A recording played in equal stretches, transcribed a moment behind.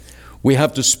We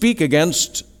have to speak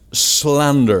against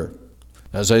slander.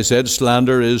 As I said,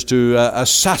 slander is to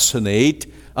assassinate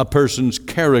a person's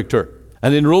character.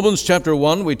 And in Romans chapter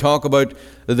 1, we talk about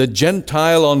the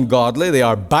Gentile ungodly. They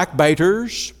are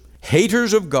backbiters,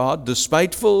 haters of God,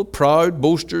 despiteful, proud,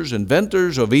 boasters,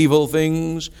 inventors of evil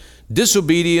things,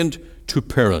 disobedient to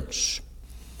parents.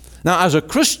 Now, as a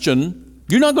Christian,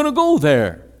 you're not going to go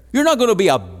there. You're not going to be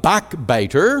a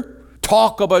backbiter,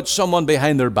 talk about someone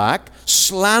behind their back,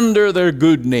 slander their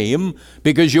good name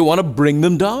because you want to bring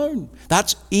them down.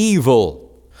 That's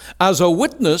evil. As a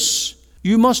witness,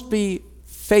 you must be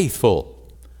faithful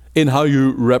in how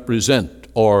you represent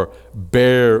or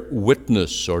bear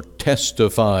witness or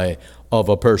testify of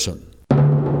a person.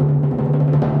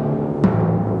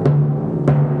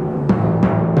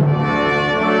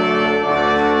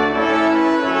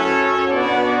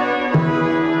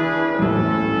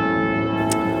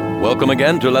 Welcome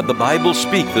again to Let the Bible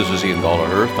Speak. This is Ian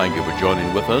Gallagher. Thank you for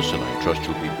joining with us, and I trust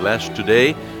you'll be blessed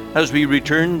today as we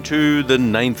return to the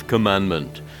 9th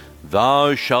commandment.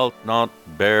 Thou shalt not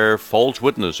bear false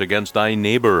witness against thy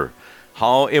neighbor.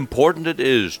 How important it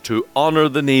is to honor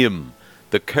the name,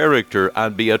 the character,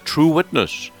 and be a true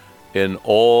witness in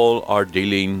all our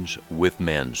dealings with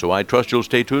men. So I trust you'll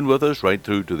stay tuned with us right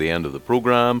through to the end of the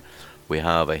program. We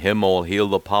have a hymn, All Hail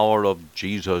the Power of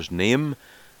Jesus' Name.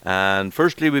 And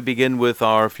firstly, we begin with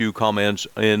our few comments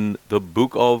in the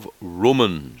book of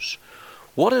Romans.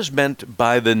 What is meant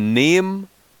by the name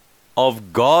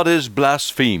of God is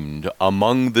blasphemed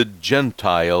among the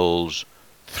Gentiles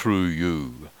through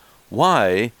you?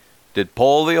 Why did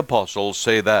Paul the Apostle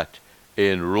say that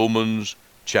in Romans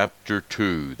chapter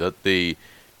 2, that the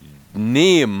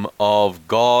name of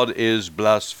God is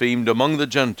blasphemed among the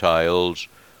Gentiles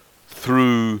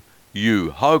through you?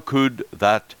 How could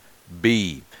that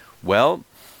be? Well,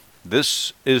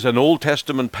 this is an Old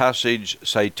Testament passage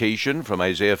citation from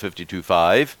Isaiah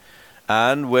 52:5,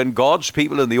 and when God's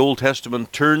people in the Old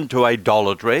Testament turned to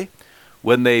idolatry,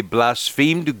 when they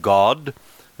blasphemed God,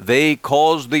 they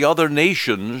caused the other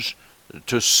nations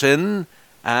to sin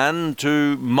and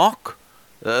to mock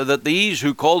that these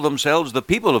who called themselves the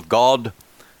people of God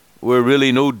were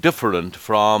really no different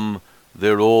from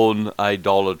their own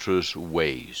idolatrous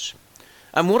ways.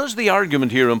 And what is the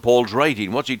argument here in Paul's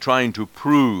writing? What's he trying to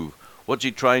prove? What's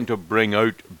he trying to bring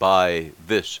out by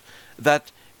this?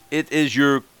 That it is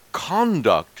your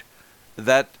conduct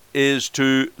that is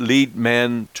to lead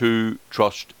men to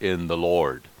trust in the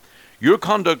Lord. Your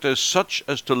conduct is such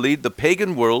as to lead the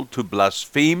pagan world to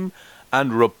blaspheme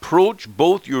and reproach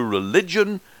both your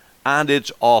religion and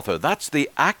its author. That's the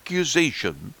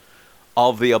accusation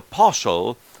of the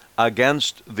apostle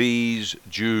against these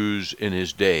Jews in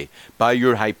his day. By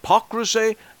your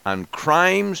hypocrisy and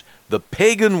crimes, the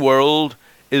pagan world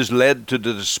is led to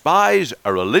despise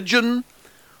a religion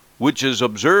which is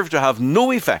observed to have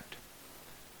no effect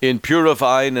in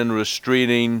purifying and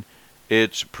restraining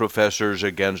its professors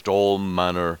against all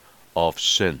manner of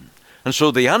sin. And so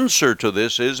the answer to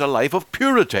this is a life of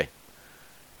purity.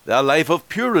 A life of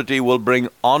purity will bring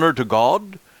honor to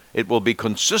God. It will be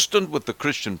consistent with the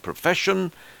Christian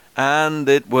profession, and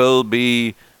it will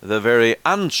be the very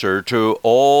answer to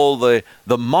all the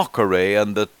mockery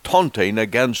and the taunting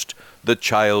against the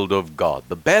child of God.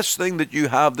 The best thing that you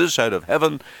have this side of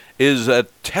heaven is a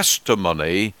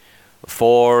testimony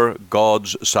for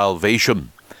God's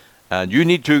salvation. And you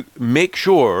need to make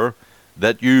sure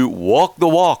that you walk the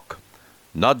walk,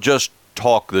 not just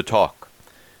talk the talk.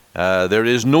 There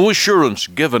is no assurance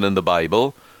given in the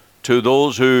Bible to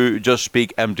those who just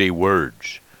speak empty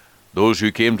words. Those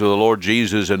who came to the Lord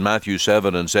Jesus in Matthew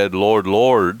 7 and said, Lord,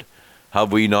 Lord,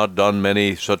 have we not done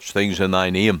many such things in thy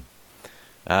name?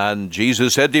 And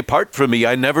Jesus said, depart from me,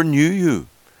 I never knew you.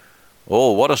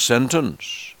 Oh, what a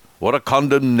sentence. What a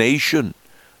condemnation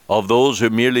of those who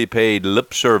merely paid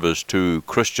lip service to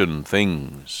Christian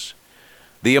things.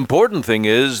 The important thing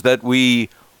is that we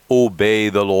obey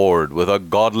the Lord with a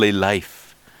godly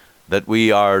life, that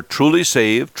we are truly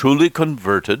saved, truly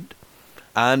converted,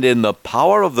 and in the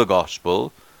power of the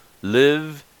gospel,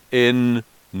 live in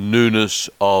newness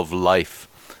of life.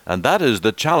 And that is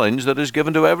the challenge that is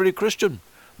given to every Christian.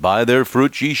 By their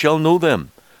fruits ye shall know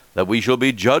them, that we shall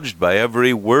be judged by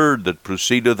every word that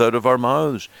proceedeth out of our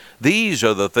mouths. These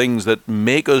are the things that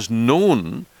make us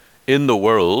known in the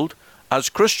world as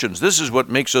Christians. This is what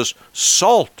makes us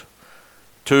salt,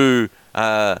 to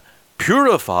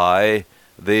purify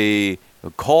the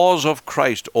cause of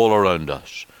Christ all around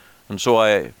us. And so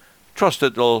I trust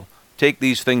that you'll take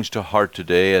these things to heart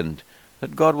today, and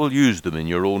that God will use them in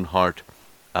your own heart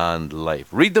and life.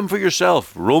 Read them for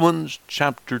yourself. Romans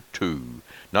chapter 2.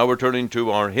 Now we're turning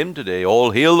to our hymn today,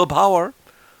 All Hail the Power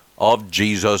of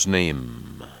Jesus'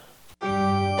 Name.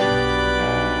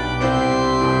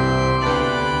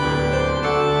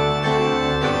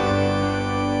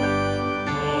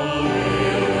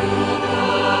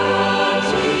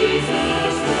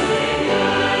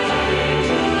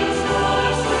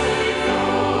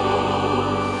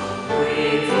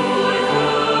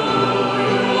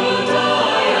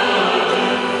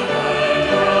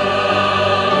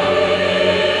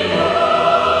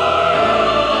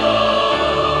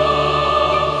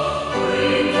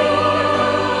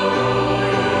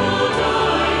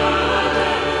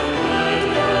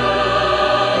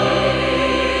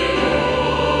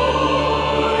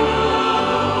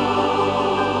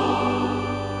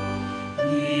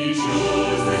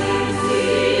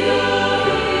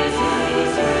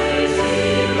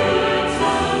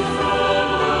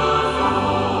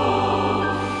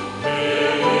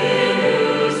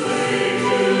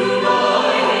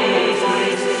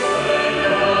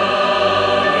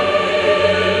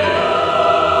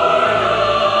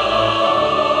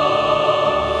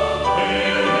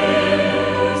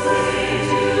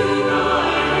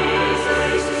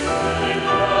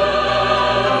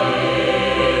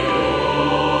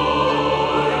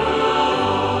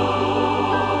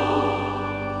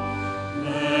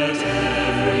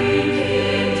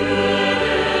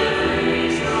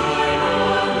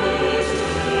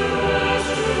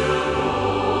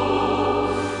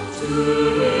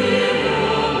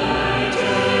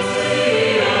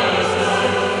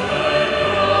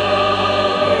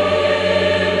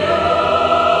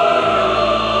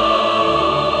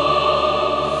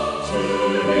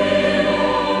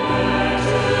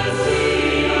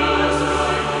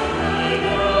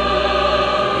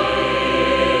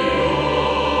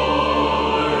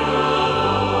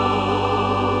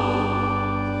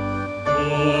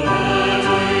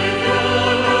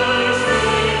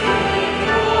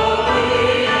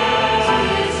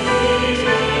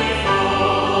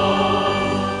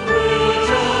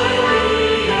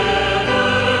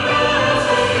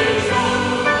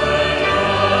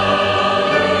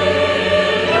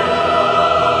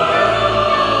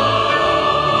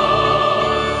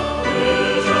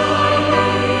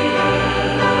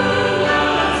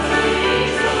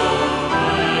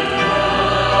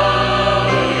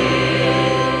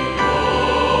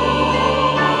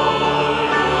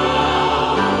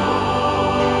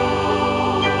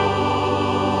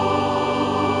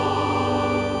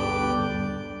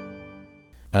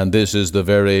 And this is the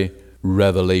very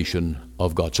revelation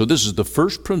of God. So this is the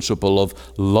first principle of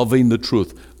loving the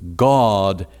truth.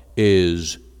 God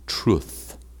is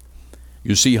truth.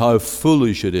 You see how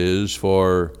foolish it is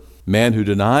for men who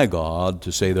deny God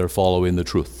to say they're following the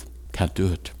truth. Can't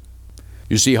do it.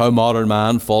 You see how modern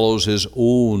man follows his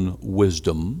own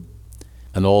wisdom,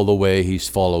 and all the way he's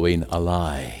following a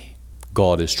lie.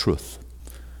 God is truth.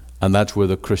 And that's where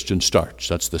the Christian starts.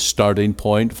 That's the starting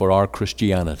point for our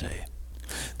Christianity.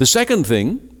 The second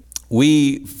thing,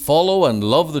 we follow and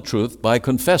love the truth by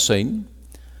confessing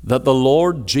that the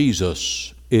Lord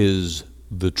Jesus is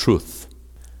the truth.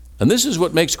 And this is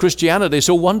what makes Christianity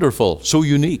so wonderful, so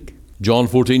unique. John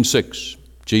 14:6,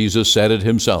 Jesus said it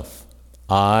himself,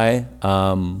 I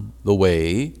am the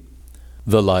way,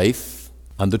 the life,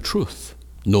 and the truth.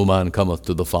 No man cometh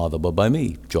to the Father but by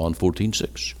me. John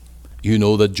 14:6. You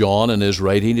know that John in his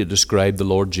writing, he described the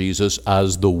Lord Jesus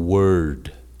as the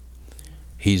Word.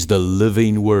 He's the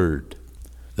living Word.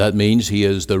 That means he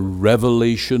is the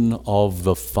revelation of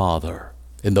the Father.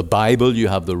 In the Bible, you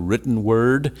have the written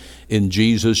Word. In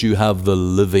Jesus, you have the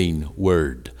living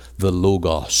Word, the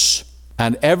Logos.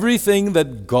 And everything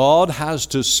that God has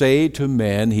to say to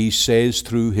men, he says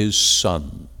through his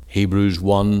Son. Hebrews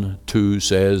 1:2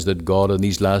 says that God in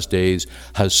these last days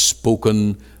has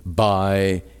spoken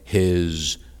by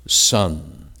his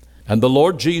Son. And the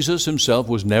Lord Jesus himself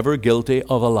was never guilty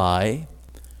of a lie.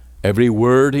 Every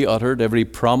word he uttered, every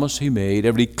promise he made,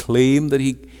 every claim that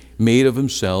he made of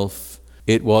himself,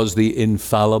 it was the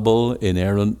infallible,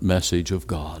 inerrant message of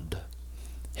God.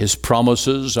 His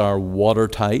promises are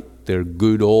watertight. They're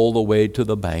good all the way to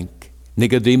the bank.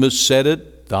 Nicodemus said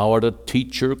it, thou art a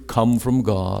teacher come from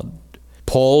God.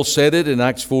 Paul said it in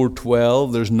Acts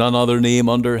 4:12, there's none other name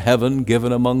under heaven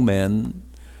given among men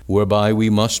whereby we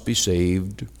must be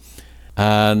saved.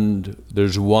 And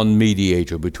there's one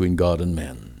mediator between God and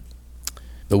men.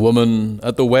 The woman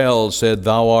at the well said,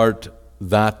 thou art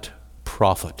that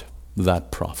prophet,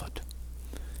 that prophet.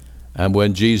 And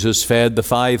when Jesus fed the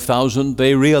 5,000,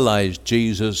 they realized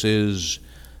Jesus is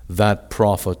that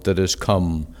prophet that has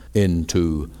come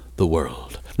into the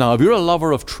world. Now, if you're a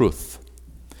lover of truth,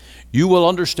 you will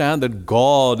understand that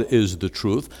God is the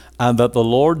truth and that the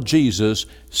Lord Jesus,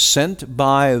 sent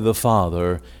by the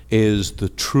Father, is the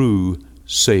true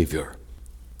Savior.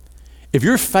 If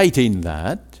you're fighting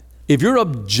that, if you're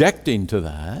objecting to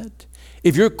that,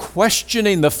 if you're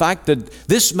questioning the fact that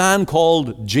this man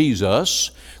called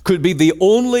Jesus could be the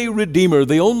only Redeemer,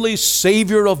 the only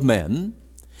Savior of men,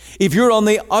 if you're on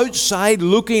the outside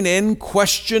looking in,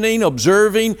 questioning,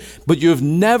 observing, but you've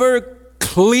never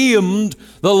claimed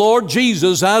the Lord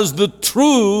Jesus as the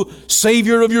true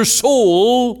Savior of your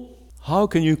soul, how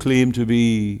can you claim to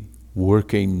be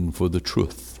working for the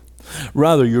truth?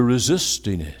 Rather, you're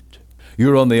resisting it.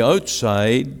 You're on the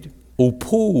outside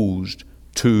opposed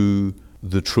to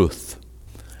the truth.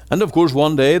 And of course,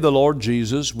 one day the Lord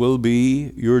Jesus will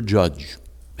be your judge.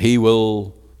 He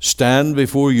will stand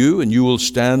before you, and you will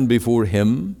stand before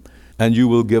Him, and you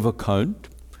will give account,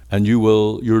 and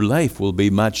your life will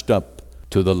be matched up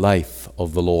to the life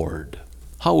of the Lord.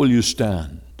 How will you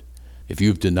stand? If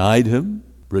you've denied Him,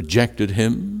 rejected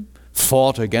Him,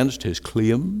 fought against His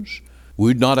claims,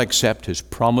 would not accept His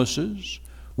promises,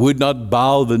 would not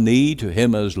bow the knee to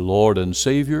Him as Lord and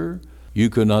Savior,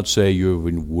 you cannot say you've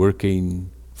been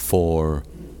working for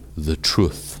the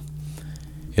truth.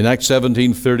 In Acts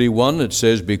 17:31 it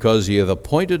says, because He hath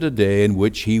appointed a day in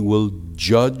which He will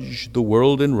judge the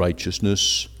world in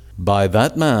righteousness by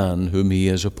that man whom He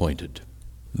has appointed.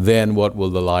 Then what will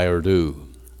the liar do?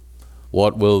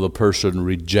 What will the person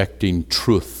rejecting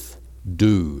truth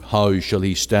do? How shall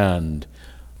he stand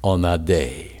on that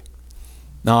day?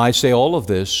 Now I say all of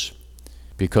this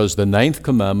because the 9th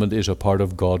commandment is a part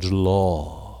of God's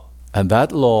law. And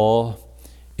that law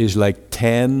is like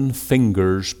 10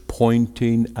 fingers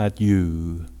pointing at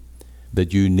you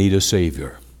that you need a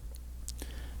Savior,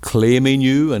 claiming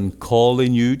you and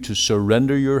calling you to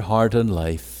surrender your heart and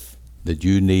life, that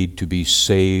you need to be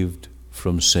saved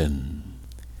from sin.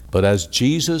 But as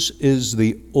Jesus is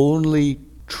the only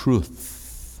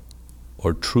truth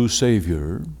or true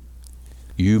Savior,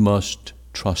 you must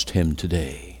trust Him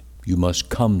today. You must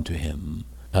come to Him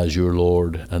as your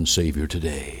Lord and Savior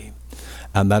today.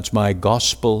 And that's my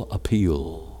gospel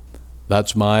appeal.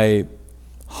 That's my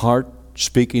heart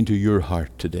speaking to your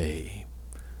heart today.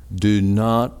 Do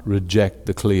not reject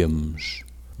the claims,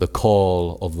 the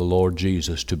call of the Lord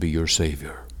Jesus to be your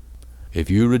Savior. If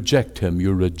you reject Him,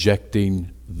 you're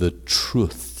rejecting the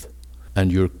truth,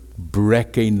 and you're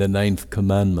breaking the 9th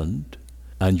commandment,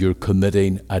 and you're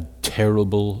committing a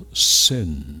terrible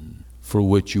sin for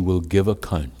which you will give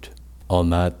account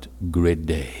on that great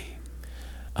day.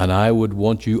 And I would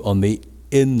want you on the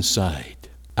inside,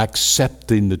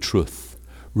 accepting the truth,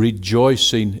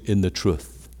 rejoicing in the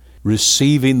truth,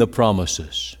 receiving the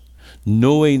promises,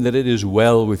 knowing that it is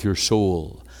well with your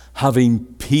soul, having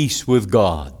peace with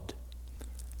God,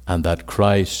 and that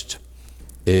Christ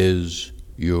is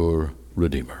your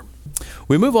Redeemer.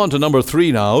 We move on to number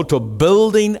 3 now, to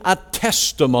building a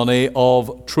testimony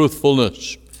of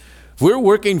truthfulness. If we're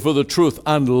working for the truth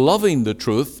and loving the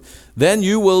truth, then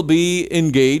you will be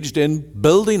engaged in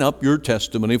building up your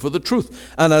testimony for the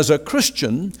truth. And as a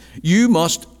Christian, you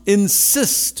must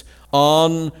insist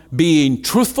on being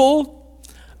truthful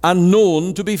and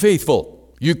known to be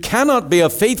faithful. You cannot be a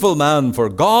faithful man for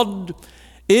God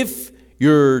if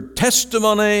your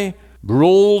testimony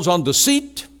rolls on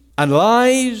deceit and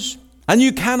lies, and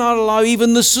you cannot allow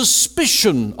even the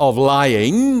suspicion of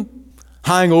lying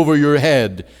hang over your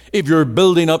head if you're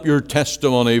building up your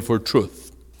testimony for truth.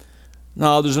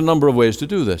 Now, there's a number of ways to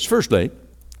do this. Firstly,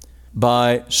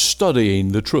 by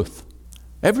studying the truth.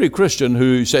 Every Christian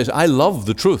who says, I love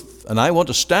the truth and I want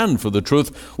to stand for the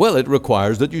truth, well, it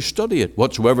requires that you study it.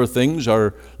 Whatsoever things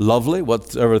are lovely,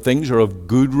 whatsoever things are of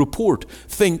good report,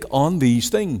 think on these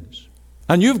things.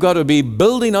 And you've got to be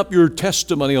building up your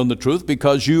testimony on the truth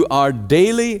because you are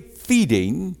daily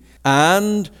feeding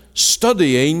and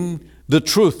studying the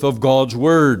truth of God's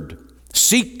Word.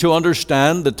 Seek to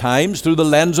understand the times through the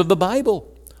lens of the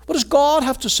Bible. What does God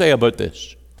have to say about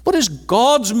this? What is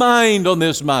God's mind on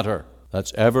this matter?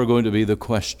 That's ever going to be the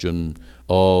question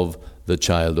of the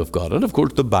child of God. And of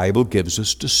course, the Bible gives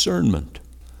us discernment.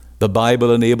 The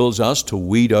Bible enables us to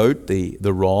weed out the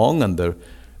wrong and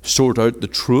sort out the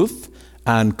truth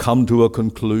and come to a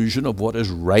conclusion of what is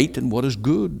right and what is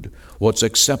good, what's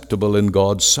acceptable in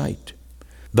God's sight.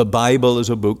 The Bible is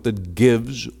a book that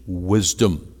gives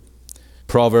wisdom.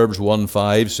 Proverbs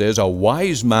 1:5 says, a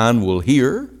wise man will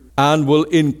hear and will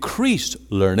increase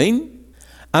learning,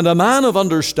 and a man of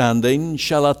understanding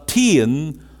shall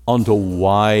attain unto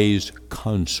wise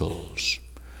counsels.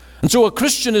 And so a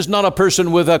Christian is not a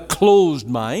person with a closed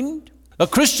mind. A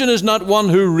Christian is not one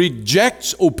who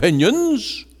rejects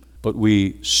opinions, but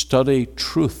we study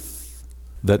truth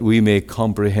that we may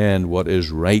comprehend what is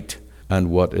right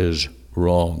and what is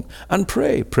wrong. And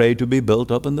pray to be built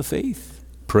up in the faith.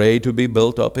 Pray to be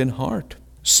built up in heart.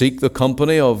 Seek the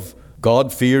company of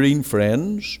God-fearing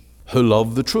friends who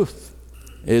love the truth.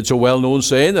 It's a well-known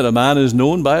saying that a man is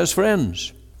known by his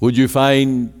friends. Would you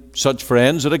find such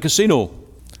friends at a casino?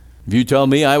 If you tell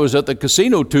me I was at the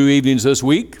casino 2 evenings this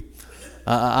week,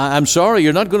 I'm sorry,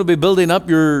 you're not going to be building up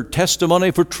your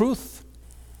testimony for truth.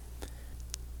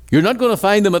 You're not going to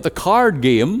find them at the card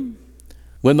game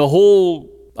when the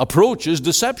whole approach is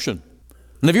deception.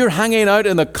 And if you're hanging out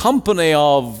in the company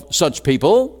of such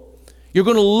people, you're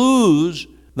going to lose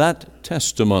that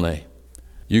testimony.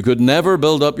 You could never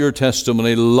build up your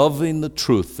testimony loving the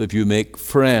truth if you make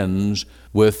friends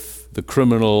with the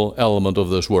criminal element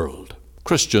of this world.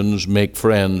 Christians make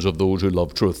friends of those who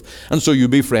love truth. And so you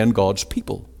befriend God's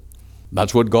people.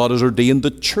 That's what God has ordained the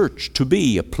church to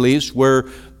be, a place where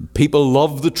people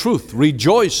love the truth,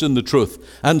 rejoice in the truth,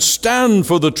 and stand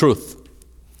for the truth.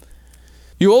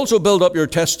 You also build up your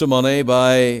testimony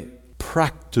by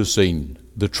practicing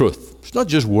the truth. It's not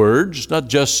just words, it's not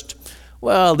just,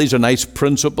 well, these are nice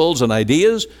principles and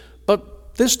ideas,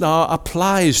 but this now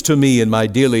applies to me in my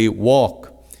daily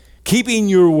walk. Keeping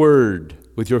your word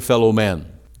with your fellow men.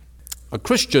 A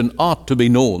Christian ought to be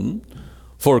known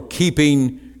for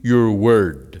keeping your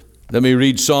word. Let me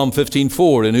read Psalm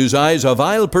 15:4. In whose eyes a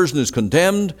vile person is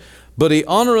condemned, but he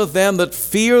honoureth them that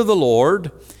fear the Lord.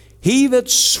 He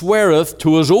that sweareth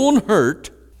to his own hurt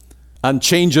and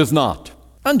changeth not.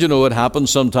 And you know, it happens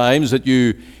sometimes that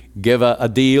you give a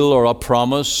deal or a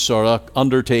promise or an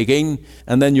undertaking,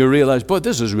 and then you realize, boy,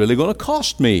 this is really going to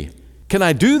cost me. Can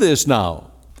I do this now?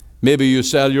 Maybe you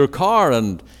sell your car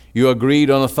and you agreed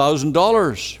on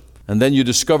 $1,000, and then you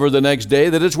discover the next day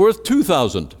that it's worth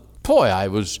 $2,000. Boy,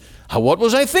 what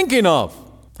was I thinking of?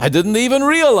 I didn't even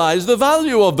realize the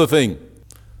value of the thing.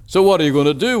 So what are you going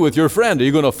to do with your friend? Are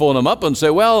you going to phone him up and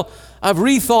say, well, I've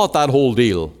rethought that whole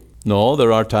deal? No,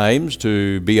 there are times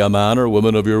to be a man or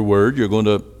woman of your word. You're going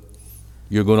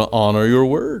to honor your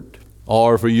word.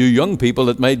 Or for you young people,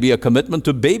 it might be a commitment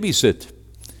to babysit.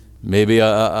 Maybe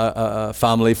a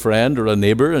family friend or a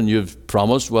neighbor, and you've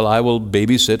promised, well, I will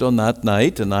babysit on that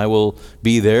night and I will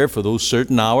be there for those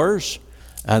certain hours.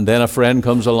 And then a friend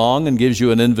comes along and gives you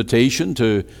an invitation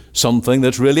to something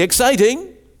that's really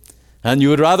exciting, and you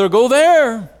would rather go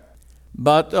there.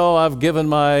 But, I've given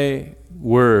my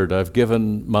word, I've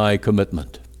given my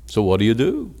commitment. So what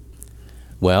do?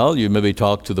 Well, you maybe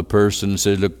talk to the person and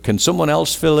say, look, can someone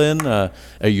else fill in? Are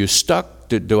you stuck?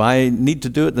 Do I need to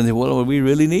do it? And they say, well, we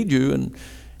really need you. And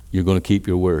you're going to keep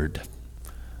your word.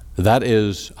 That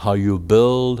is how you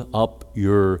build up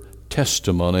your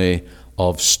testimony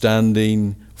of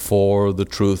standing for the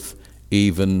truth,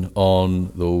 even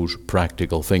on those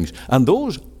practical things. And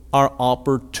those are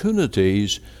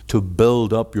opportunities to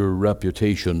build up your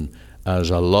reputation as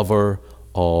a lover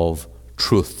of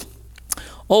truth.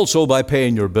 Also by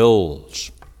paying your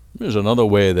bills. There's another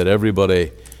way that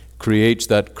everybody creates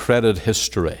that credit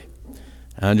history.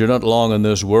 And you're not long in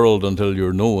this world until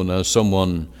you're known as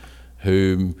someone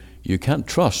whom you can't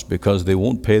trust because they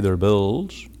won't pay their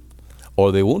bills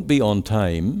or they won't be on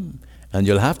time, and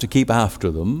you'll have to keep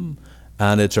after them,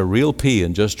 and it's a real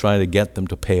pain just trying to get them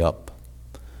to pay up.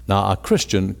 Now, a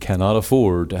Christian cannot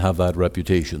afford to have that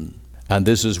reputation. And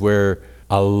this is where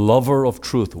a lover of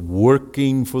truth,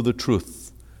 working for the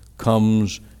truth,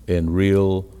 comes in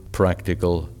real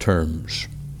practical terms.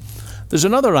 There's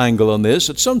another angle on this,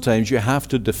 that sometimes you have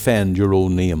to defend your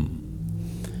own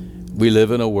name. We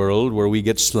live in a world where we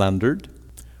get slandered,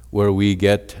 where we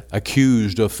get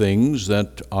accused of things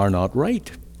that are not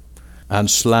right. And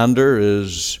slander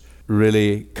is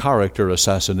really character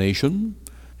assassination.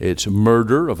 It's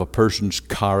murder of a person's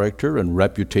character and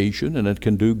reputation, and it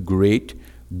can do great,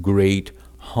 great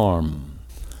harm.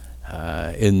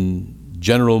 In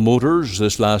General Motors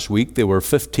this last week, there were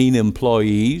 15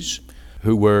 employees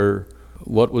who were,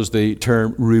 what was the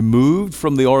term, removed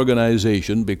from the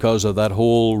organization because of that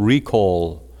whole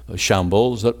recall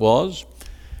shambles that was.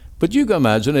 But you can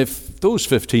imagine if those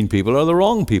 15 people are the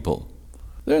wrong people.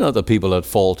 They're not the people at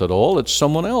fault at all. It's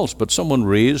someone else. But someone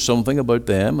raised something about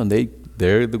them, and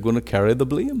they're going to carry the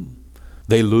blame.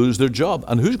 They lose their job.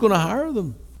 And who's going to hire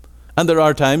them? And there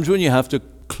are times when you have to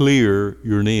clear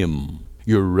your name,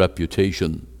 your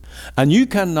reputation. And you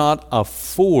cannot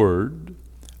afford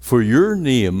for your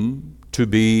name to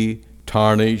be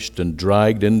tarnished and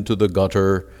dragged into the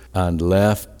gutter and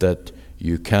left that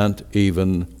you can't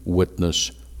even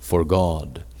witness for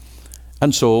God.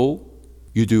 And so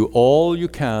you do all you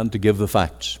can to give the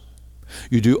facts.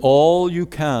 You do all you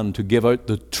can to give out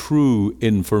the true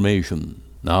information.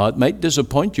 Now, it might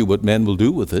disappoint you what men will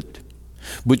do with it,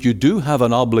 but you do have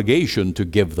an obligation to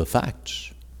give the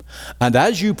facts. And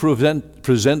as you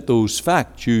present those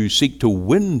facts, you seek to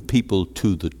win people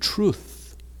to the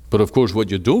truth. But of course, what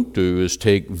you don't do is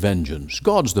take vengeance.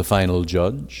 God's the final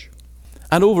judge.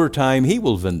 And over time, He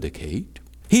will vindicate.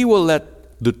 He will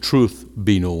let the truth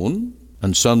be known.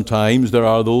 And sometimes there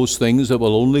are those things that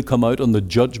will only come out on the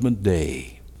judgment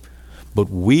day. But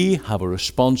we have a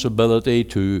responsibility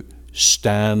to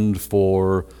stand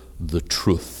for the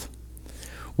truth.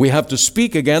 We have to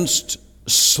speak against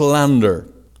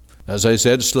slander. As I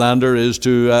said, slander is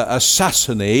to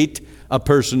assassinate a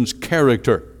person's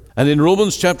character. And in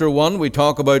Romans chapter 1, we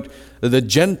talk about the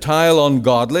Gentile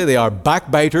ungodly. They are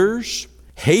backbiters,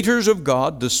 haters of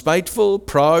God, despiteful,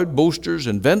 proud, boasters,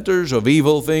 inventors of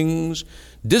evil things,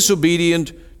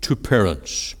 disobedient to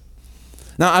parents.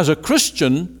 Now, as a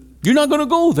Christian, you're not going to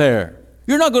go there.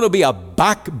 You're not going to be a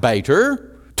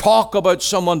backbiter, talk about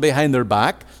someone behind their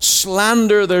back,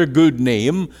 slander their good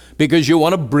name because you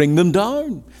want to bring them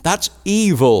down. That's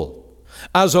evil.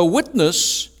 As a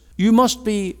witness, you must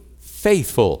be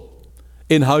faithful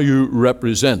in how you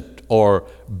represent or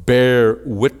bear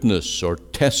witness or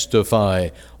testify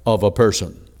of a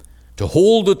person. To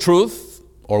hold the truth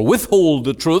or withhold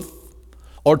the truth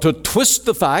or to twist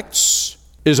the facts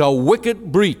is a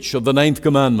wicked breach of the 9th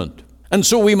commandment. And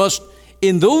so we must,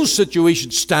 in those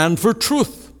situations, stand for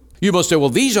truth. You must say, well,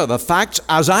 these are the facts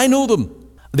as I know them.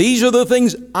 These are the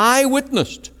things I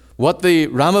witnessed. What the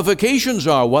ramifications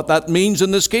are, what that means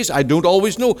in this case, I don't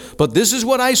always know. But this is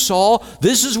what I saw,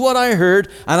 this is what I heard,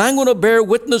 and I'm going to bear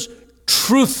witness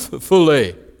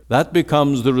truthfully. That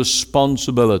becomes the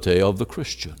responsibility of the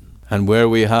Christian. And where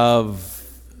we have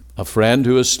a friend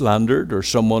who is slandered or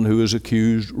someone who is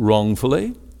accused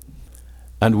wrongfully,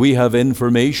 and we have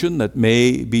information that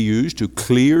may be used to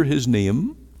clear his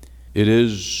name, it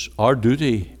is our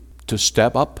duty to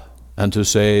step up and to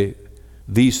say,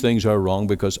 these things are wrong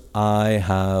because I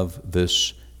have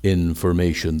this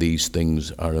information. These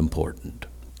things are important.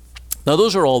 Now,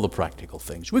 those are all the practical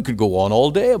things. We could go on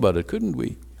all day about it, couldn't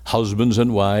we? Husbands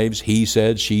and wives, he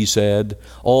said, she said,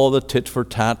 all the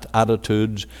tit-for-tat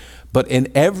attitudes. But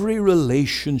in every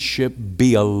relationship,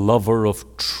 be a lover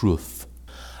of truth.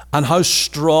 And how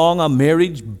strong a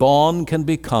marriage bond can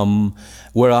become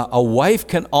where a wife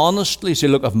can honestly say,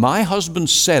 look, if my husband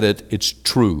said it, it's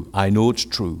true. I know it's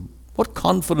true. What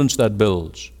confidence that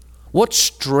builds. What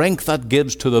strength that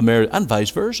gives to the marriage, and vice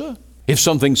versa. If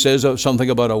something says something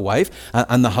about a wife,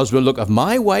 and the husband, look, if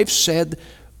my wife said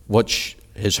what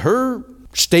is her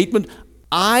statement,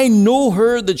 I know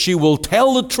her that she will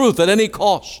tell the truth at any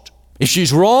cost. If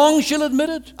she's wrong, she'll admit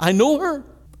it. I know her.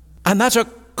 And that's a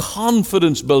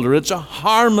confidence builder. It's a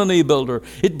harmony builder.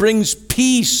 It brings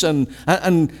peace and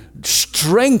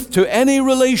strength to any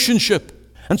relationship.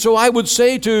 And so I would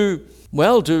say to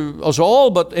us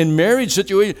all, but in marriage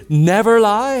situation, never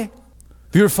lie.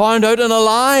 If you're found out in a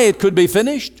lie, it could be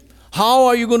finished. How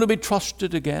are you going to be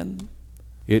trusted again?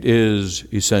 It is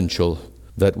essential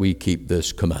that we keep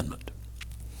this commandment.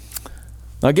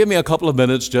 Now give me a couple of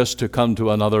minutes just to come to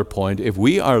another point. If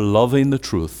we are loving the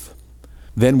truth,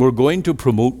 then we're going to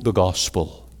promote the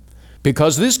gospel.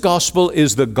 Because this gospel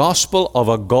is the gospel of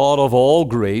a God of all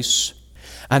grace,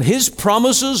 and His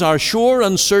promises are sure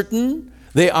and certain.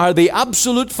 They are the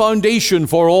absolute foundation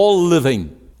for all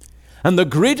living. And the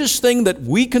greatest thing that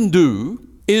we can do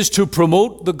is to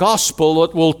promote the gospel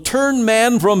that will turn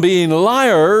men from being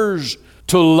liars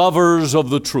to lovers of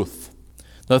the truth.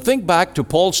 Now think back to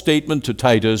Paul's statement to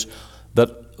Titus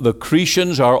that the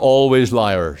Cretans are always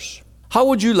liars. How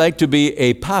would you like to be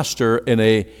a pastor in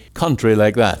a country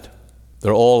like that?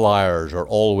 They're all liars or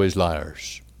always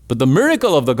liars. But the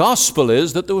miracle of the gospel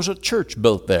is that there was a church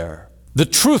built there. The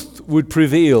truth would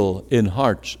prevail in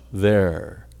hearts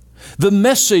there. The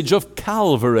message of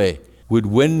Calvary would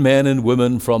win men and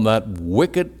women from that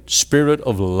wicked spirit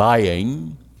of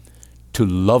lying to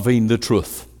loving the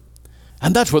truth.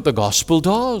 And that's what the gospel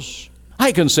does.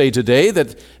 I can say today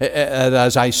that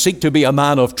as I seek to be a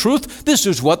man of truth, this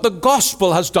is what the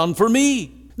gospel has done for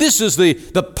me. This is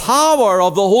the power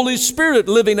of the Holy Spirit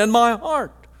living in my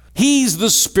heart. He's the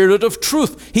Spirit of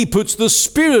truth. He puts the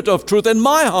Spirit of truth in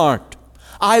my heart.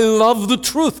 I love the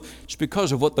truth. It's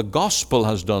because of what the gospel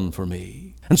has done for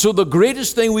me. And so the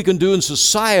greatest thing we can do in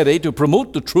society to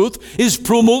promote the truth is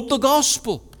promote the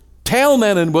gospel. Tell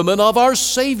men and women of our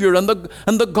Savior and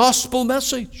the gospel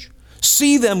message.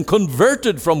 See them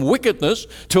converted from wickedness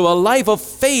to a life of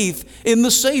faith in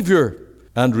the Savior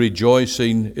and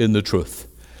rejoicing in the truth.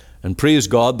 And praise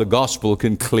God, the gospel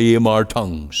can claim our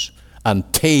tongues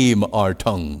and tame our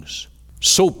tongues.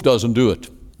 Soap doesn't do it.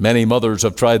 Many mothers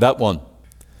have tried that one.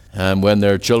 And when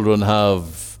their children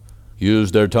have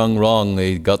used their tongue wrong,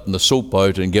 they've gotten the soap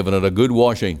out and given it a good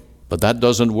washing. But that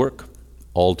doesn't work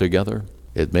altogether.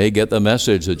 It may get the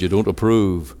message that you don't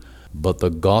approve, but the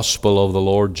gospel of the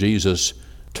Lord Jesus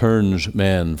turns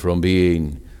men from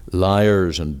being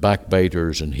liars and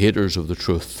backbiters and haters of the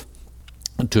truth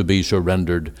to be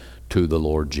surrendered to the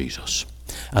Lord Jesus.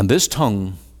 And this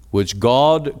tongue, which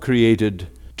God created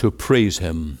to praise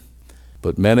him,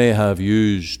 but many have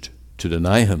used to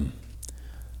deny him,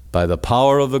 by the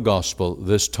power of the gospel,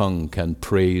 this tongue can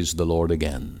praise the Lord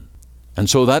again. And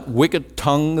so that wicked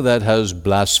tongue that has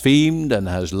blasphemed and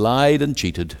has lied and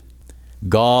cheated,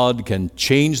 God can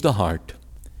change the heart,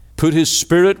 put his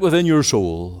Spirit within your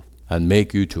soul, and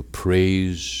make you to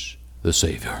praise the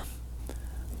Savior.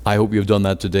 I hope you've done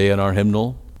that today in our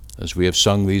hymnal as we have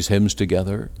sung these hymns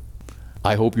together.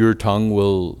 I hope your tongue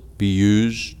will be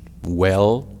used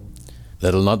well, that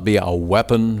it'll not be a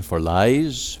weapon for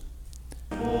lies,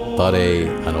 but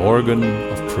an organ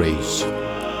of praise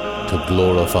to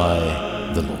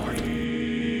glorify the Lord.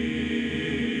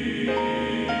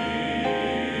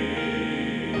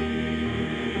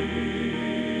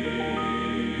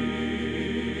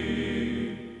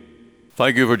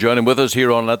 Thank you for joining with us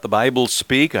here on Let the Bible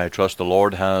Speak. I trust the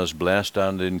Lord has blessed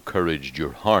and encouraged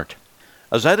your heart.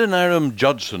 As Adoniram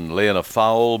Judson lay in a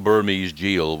foul Burmese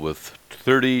jail with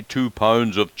 32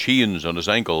 pounds of chains on his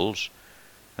ankles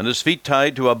and his feet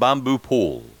tied to a bamboo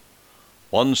pole,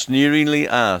 one sneeringly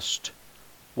asked,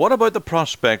 "What about the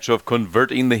prospects of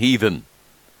converting the heathen?"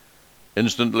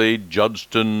 Instantly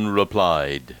Judson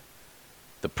replied,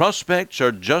 "The prospects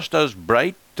are just as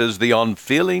bright as the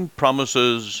unfailing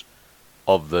promises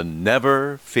of the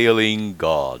never-failing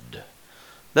God."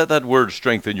 Let that word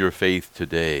strengthen your faith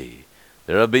today.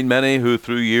 There have been many who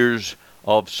through years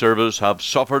of service have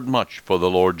suffered much for the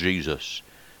Lord Jesus,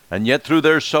 and yet through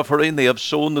their suffering they have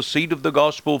sown the seed of the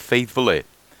gospel faithfully,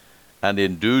 and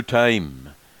in due time,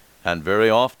 and very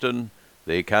often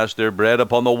they cast their bread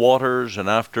upon the waters, and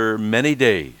after many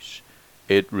days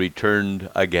it returned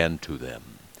again to them.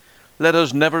 Let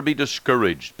us never be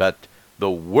discouraged, but the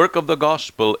work of the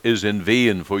gospel is in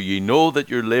vain, for ye know that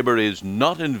your labor is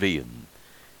not in vain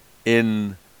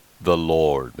in the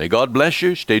Lord. May God bless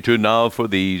you. Stay tuned now for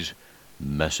these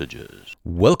messages.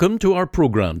 Welcome to our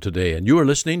program today, and you are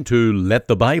listening to Let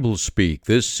the Bible Speak.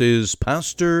 This is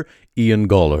Pastor Ian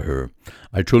Gollaher.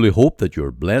 I truly hope that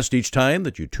you're blessed each time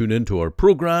that you tune into our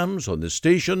programs on this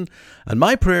station, and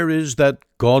my prayer is that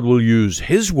God will use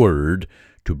His Word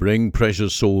to bring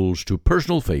precious souls to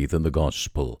personal faith in the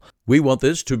gospel. We want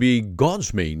this to be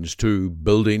God's means to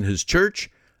building His church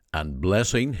and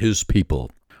blessing His people.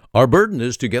 Our burden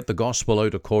is to get the gospel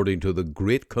out according to the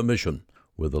Great Commission,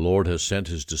 where the Lord has sent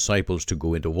His disciples to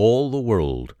go into all the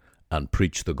world and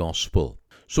preach the gospel.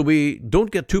 So we don't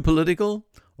get too political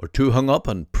or too hung up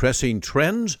on pressing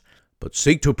trends, but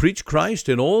seek to preach Christ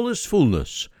in all His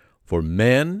fullness for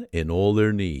men in all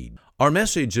their need. Our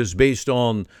message is based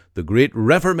on the great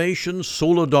Reformation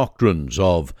sola doctrines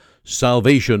of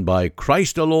salvation by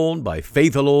Christ alone, by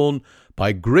faith alone,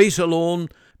 by grace alone,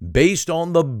 based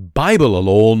on the Bible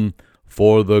alone,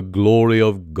 for the glory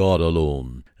of God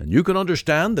alone. And you can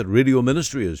understand that radio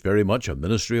ministry is very much a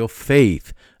ministry of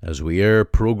faith, as we air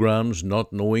programs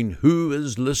not knowing who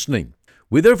is listening.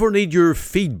 We therefore need your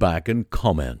feedback and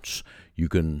comments. You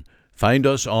can find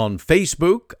us on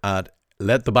Facebook at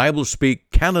Let the Bible Speak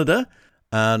Canada,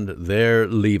 and there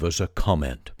leave us a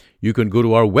comment. You can go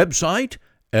to our website,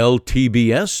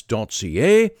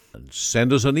 ltbs.ca, and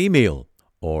send us an email.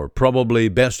 Or probably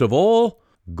best of all,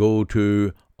 go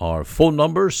to our phone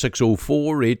number,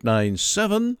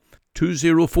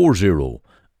 604-897-2040,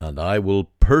 and I will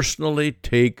personally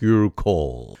take your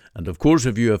call. And of course,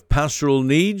 if you have pastoral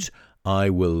needs,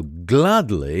 I will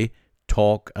gladly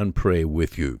talk and pray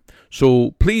with you.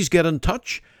 So please get in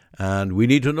touch, and we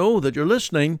need to know that you're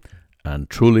listening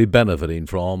and truly benefiting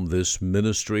from this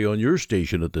ministry on your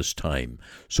station at this time.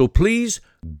 So please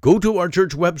go to our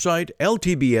church website,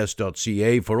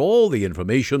 ltbs.ca, for all the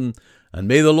information, and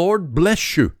may the Lord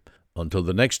bless you until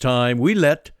the next time we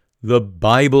let the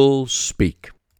Bible speak.